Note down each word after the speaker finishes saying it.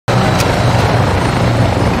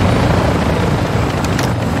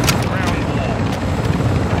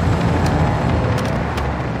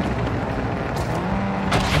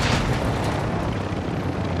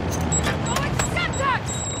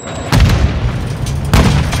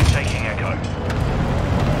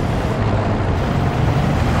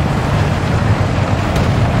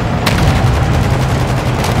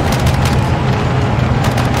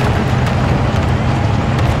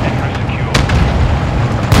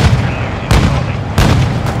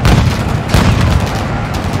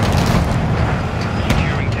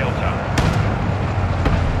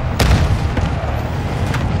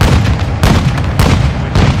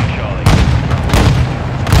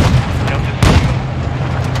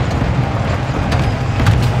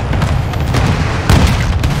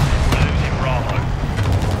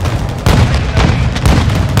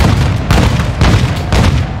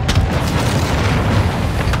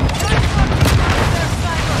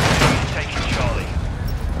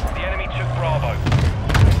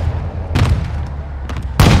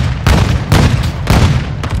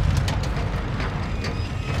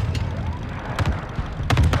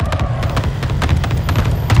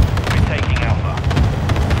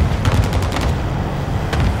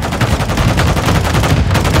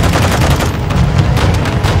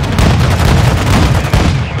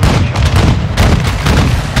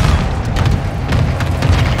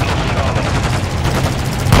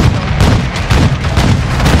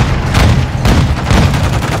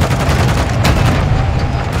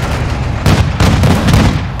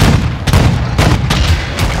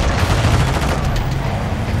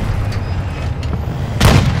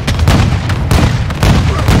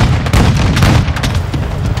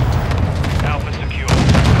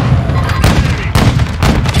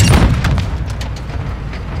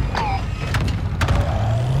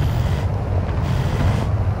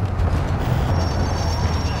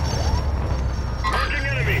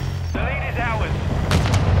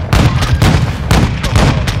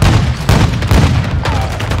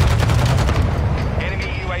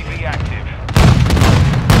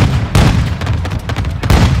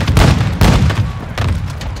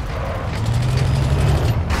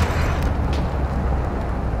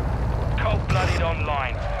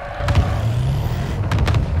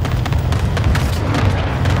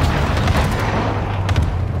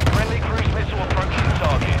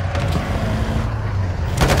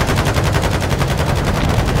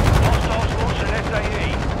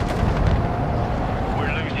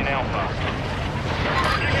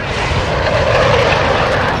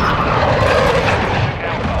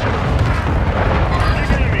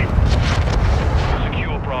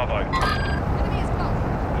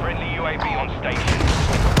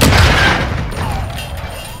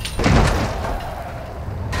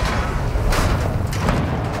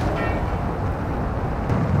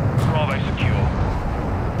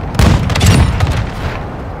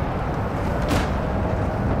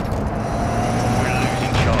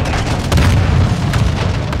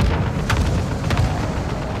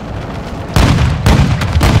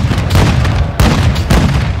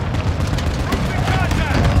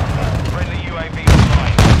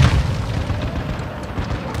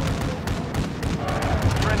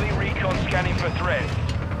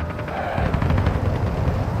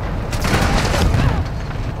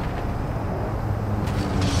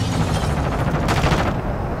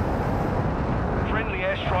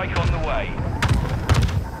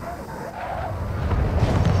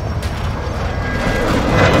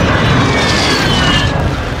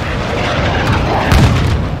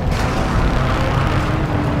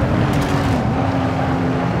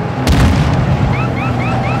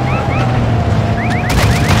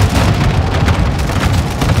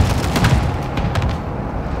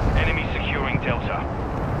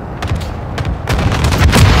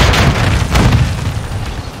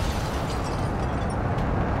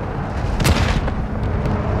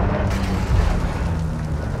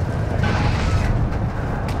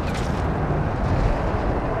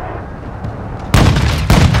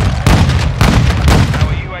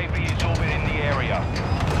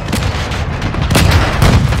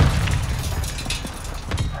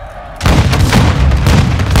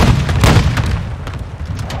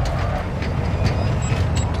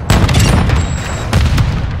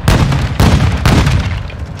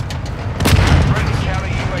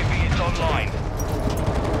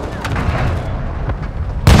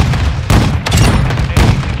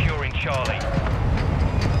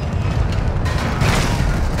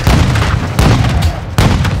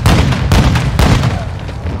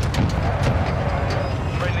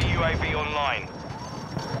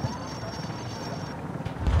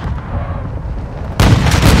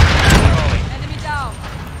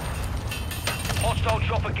Hostile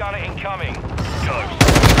chopper gunner incoming. Ghost.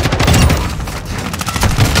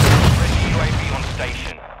 Friendly UAV on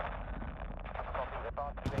station.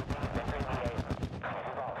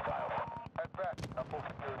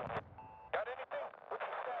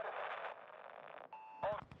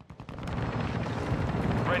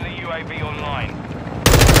 Friendly UAV online.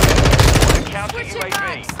 Counter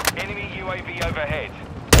UAV. Enemy UAV overhead.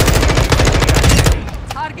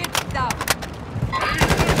 Target down.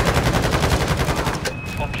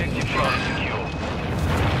 Objective Charlie secure.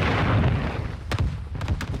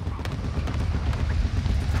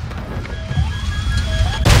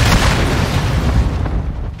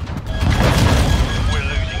 We're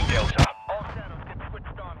losing Delta. All channels get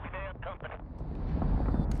switched on. We may have company.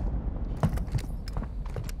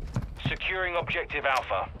 Securing objective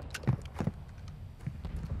Alpha.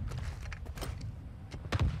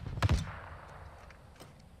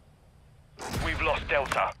 We've lost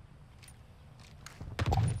Delta.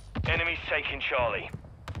 Enemies taking Charlie.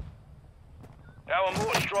 Our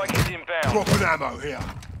mortar strike is inbound. Dropping ammo here.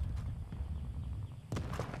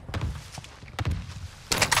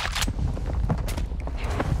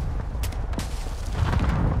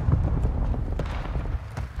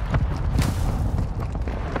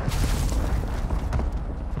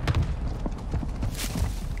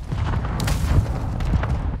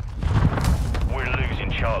 We're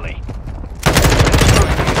losing Charlie.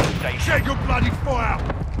 Check your bloody fire!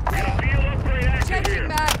 Changing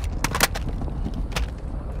back.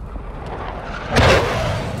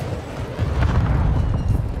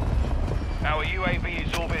 Our UAV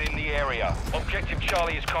is orbiting the area. Objective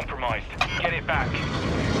Charlie is compromised. Get it back.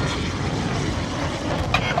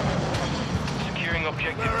 Securing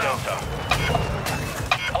objective Delta.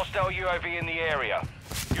 Hostile UAV in the area.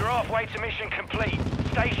 You're halfway to mission complete.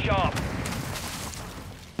 Stay sharp.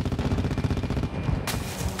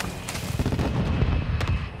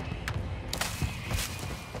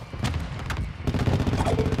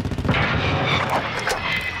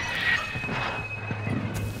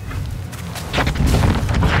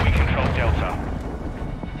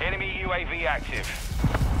 UAV active.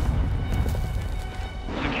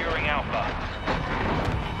 Securing Alpha.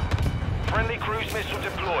 Friendly cruise missile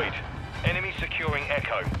deployed. Enemy securing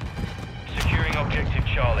Echo. Securing objective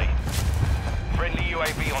Charlie. Friendly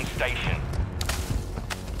UAV on station.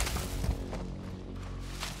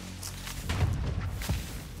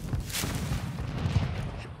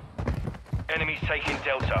 Enemies taking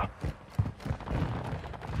Delta.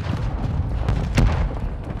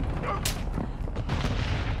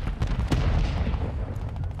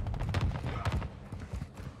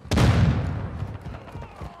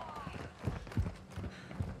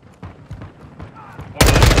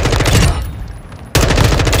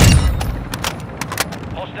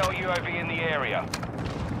 Hostile UAV in the area.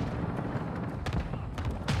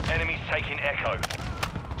 Enemies taking Echo.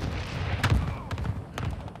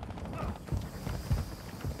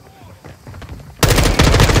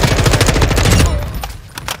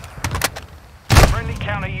 Friendly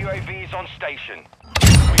counter UAV is on station.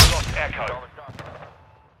 We've lost Echo.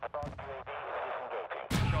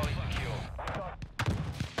 Charlie secure.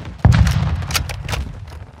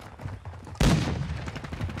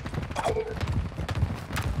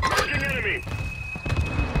 Enemy!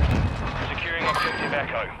 Securing objective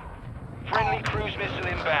Echo. Friendly cruise missile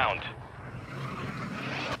inbound.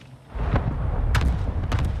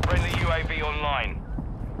 Friendly UAV online.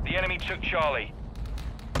 The enemy took Charlie.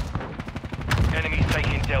 Enemies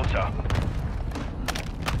taking Delta.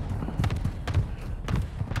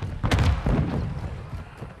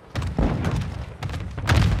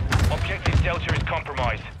 Objective Delta is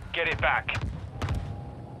compromised. Get it back.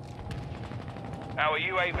 Our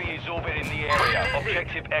UAV is orbiting the area.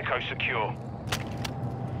 Objective Echo secure.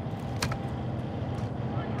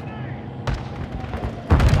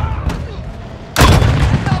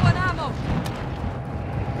 Low on ammo.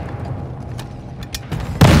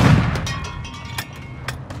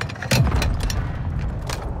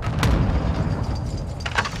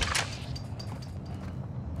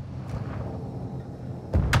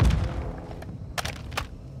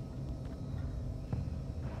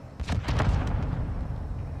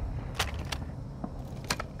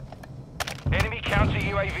 Enemy counter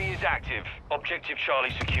UAV is active. Objective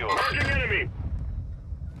Charlie secure. Marking enemy!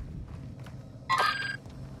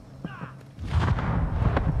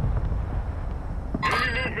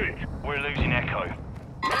 Enemy movement! We're losing Echo.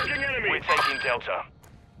 Marking enemy! We're taking Delta.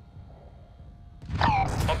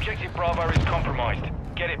 Objective Bravo is compromised.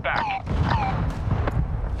 Get it back.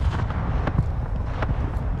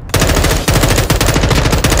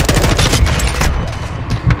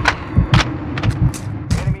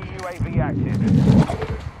 Enemy UAV active.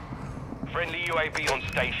 Friendly UAV on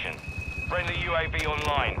station. Friendly UAV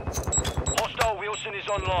online. Hostile Wilson is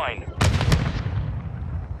online.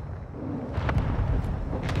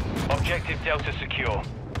 Objective Delta secure.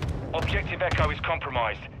 Objective Echo is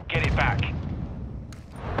compromised. Get it back.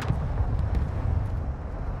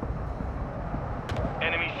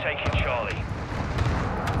 Enemies taking Charlie.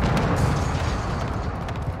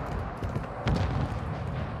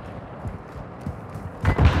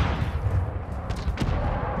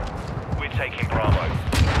 We're taking Bravo.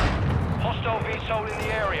 Hostile VSOL in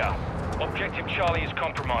the area. Objective Charlie is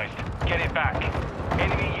compromised. Get it back.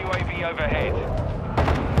 Enemy UAV overhead.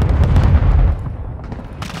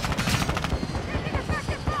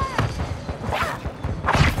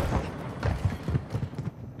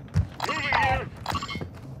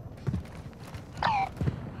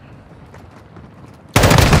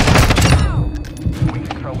 We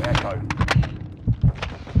control Echo.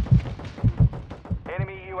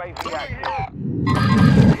 Enemy UAV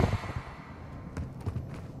active.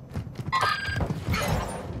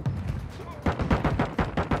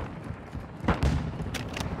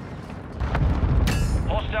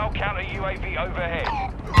 Hostile counter UAV overhead.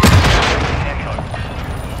 Echo.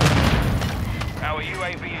 Our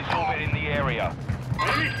UAV is orbiting the area.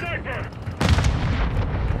 Enemy sniper!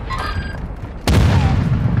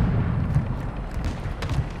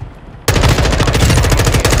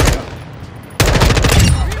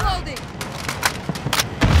 Reloading!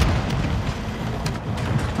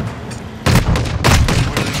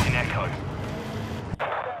 We're losing Echo.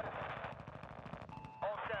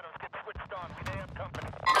 All shadows get switched on. We may have company.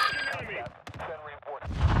 Enemy! Send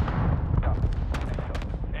reinforcements.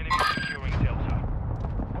 Enemy securing Delta.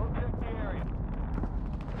 We'll check the area.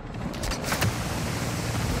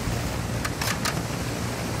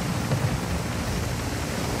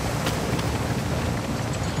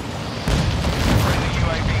 Friendly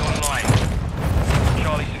UAV online.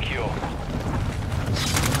 Charlie secure.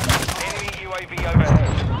 Enemy UAV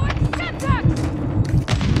overhead. Semtex!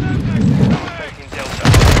 Taking Delta.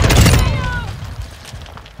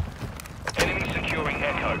 Enemy securing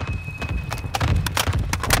Echo.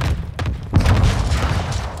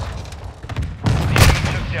 The enemy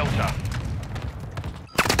took Delta.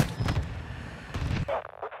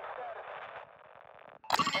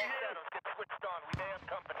 All shadows get switched on. We may have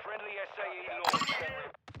company. Friendly SAE launch.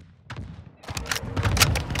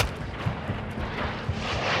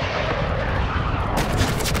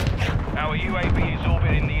 Our UAV is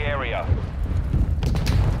orbiting the area.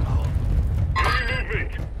 Enemy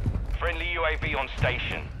movement! Friendly UAV on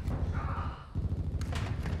station.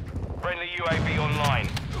 Friendly UAV online.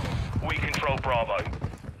 We control Bravo.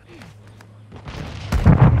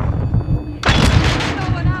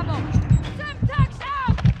 Low on ammo! Semtex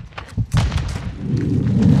out!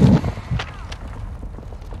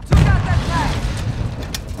 Took out that tag!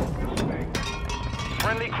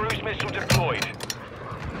 Friendly cruise missile deployed.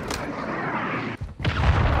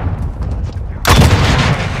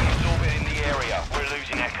 UAV is orbiting the area. We're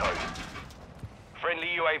losing Echo. Friendly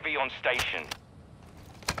UAV on station.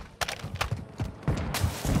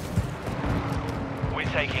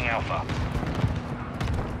 We're taking Alpha.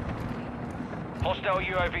 Hostile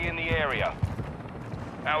UAV in the area.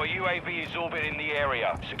 Our UAV is orbiting the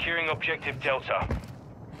area. Securing objective Delta.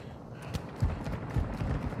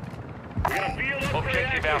 We got a field upgrade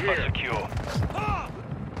Objective active Alpha here. secure.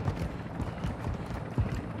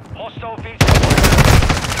 Hostile VTOL.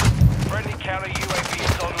 Friendly counter UAV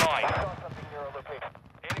is online. Saw something near our location.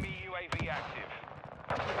 Enemy UAV active.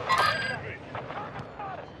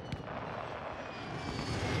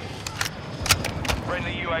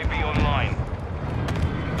 Friendly UAV online.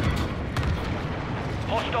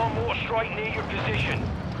 Hostile mortar strike near your position.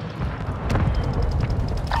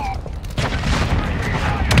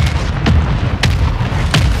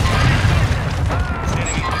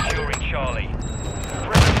 Enemy securing Charlie.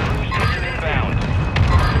 Friendly cruise missile inbound.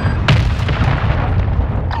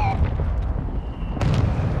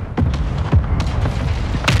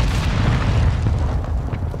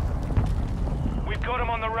 We've got him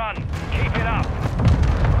on the run. Keep it up.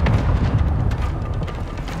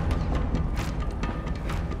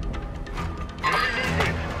 Enemy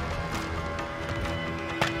movement!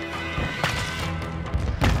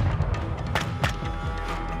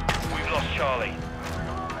 We've lost Charlie.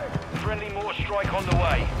 Friendly mortar strike on the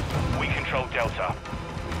way. We control Delta.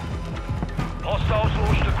 Hostiles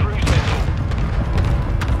launched a cruise missile.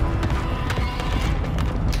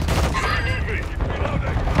 Enemy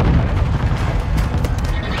movement!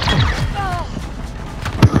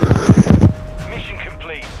 Mission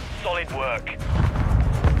complete. Solid work.